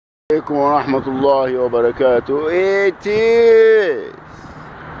Alaikum wa rahmatullahi wa barakatuh. It is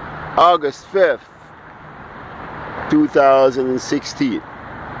August 5th, 2016.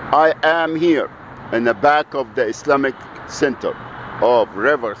 I am here in the back of the Islamic Center of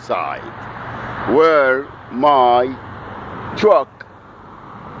Riverside, where my truck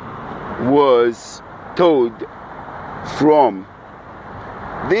was towed from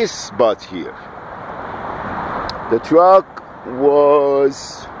this spot here. The truck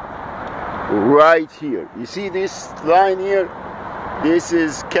was right here. You see this line here? This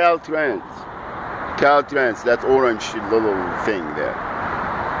is Caltrans. Caltrans, that orange little thing there.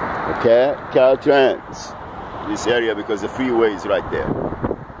 Okay, Caltrans. This area, because the freeway is right there.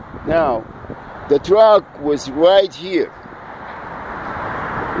 Now, the truck was right here.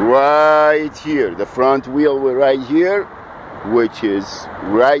 Right here. The front wheel was right here, which is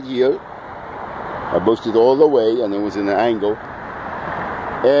right here. I boosted all the way, and it was in an angle.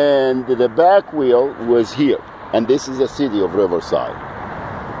 And the back wheel was here. And this is the city of Riverside.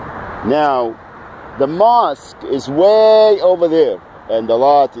 Now, the mosque is way over there. And the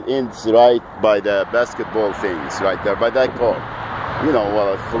lot ends right by the basketball things, right there, by that car. You know,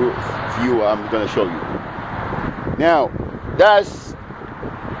 well, for a few I'm going to show you. Now, that's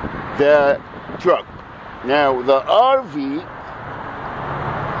the truck. Now, the RV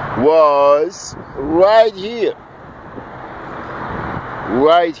was right here.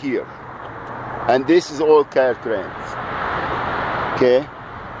 Right here. And this is all Caltrans. Okay?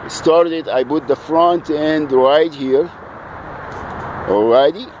 Started, I put the front end right here.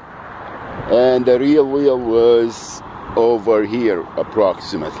 Alrighty? And the real wheel was over here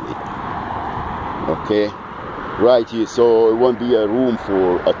approximately. Okay? Right here. So it won't be a room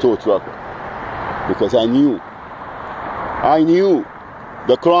for a tow truck. Because I knew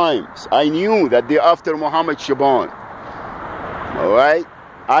the crimes. I knew that they're after Muhammad Shaban. Alright?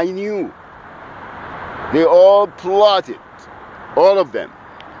 I knew. They all plotted. All of them.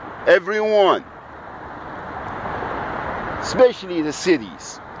 Everyone. Especially the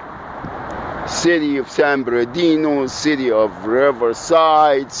cities. City of San Bernardino, city of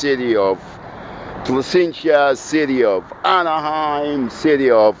Riverside, city of Placentia, city of Anaheim,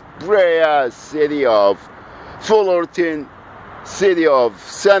 city of Brea, city of Fullerton, city of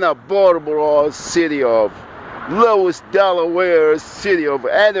Santa Barbara, city of Lewis, Delaware, city of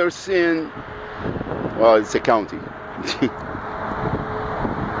Anderson. Well, it's a county.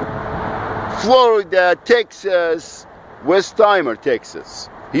 Florida, Texas, Westheimer, Texas,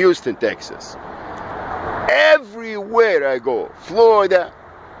 Houston, Texas. Everywhere I go, Florida,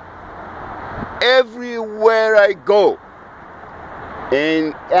 everywhere I go,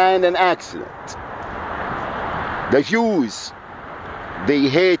 and an accident. The Jews, they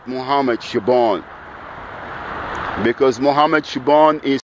hate Muhammad Shaban because Muhammad Shaban is